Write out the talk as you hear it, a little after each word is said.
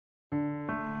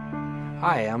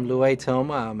Hi, I'm Louay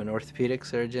Toma. I'm an orthopedic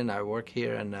surgeon. I work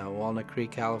here in Walnut Creek,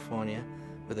 California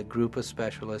with a group of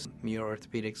specialists, Muir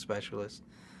orthopedic specialists.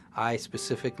 I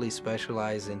specifically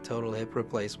specialize in total hip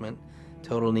replacement,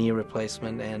 total knee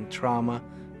replacement, and trauma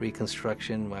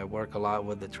reconstruction. I work a lot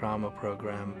with the trauma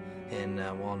program in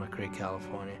Walnut Creek,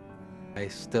 California. I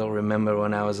still remember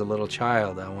when I was a little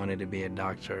child, I wanted to be a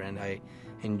doctor, and I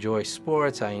enjoy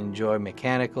sports, I enjoy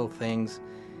mechanical things,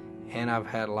 and I've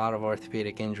had a lot of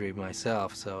orthopedic injury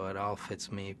myself, so it all fits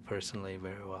me personally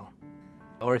very well.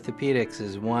 Orthopedics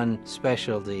is one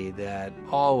specialty that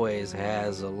always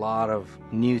has a lot of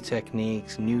new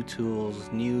techniques, new tools,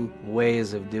 new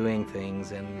ways of doing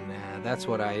things, and that's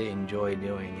what I enjoy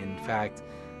doing. In fact,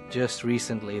 just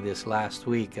recently, this last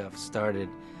week, I've started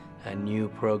a new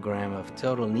program of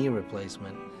total knee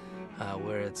replacement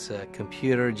where it's a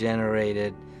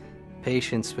computer-generated,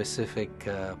 patient-specific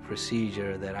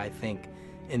procedure that I think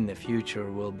in the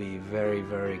future will be very,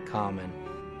 very common.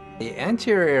 The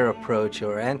anterior approach,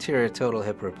 or anterior total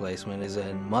hip replacement, is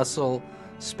a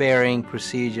muscle-sparing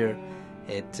procedure.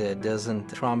 It doesn't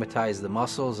traumatize the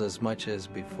muscles as much as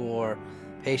before.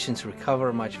 Patients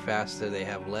recover much faster, they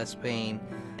have less pain,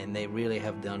 and they really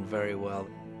have done very well.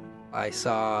 I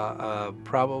saw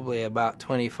probably about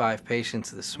 25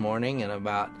 patients this morning, and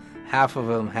about half of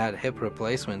them had hip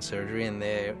replacement surgery, and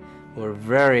they were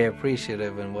very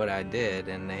appreciative in what I did,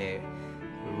 and they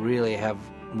really have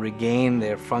regained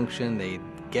their function. They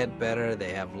get better,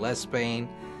 they have less pain,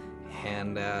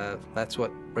 and that's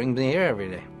what brings me here every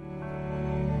day.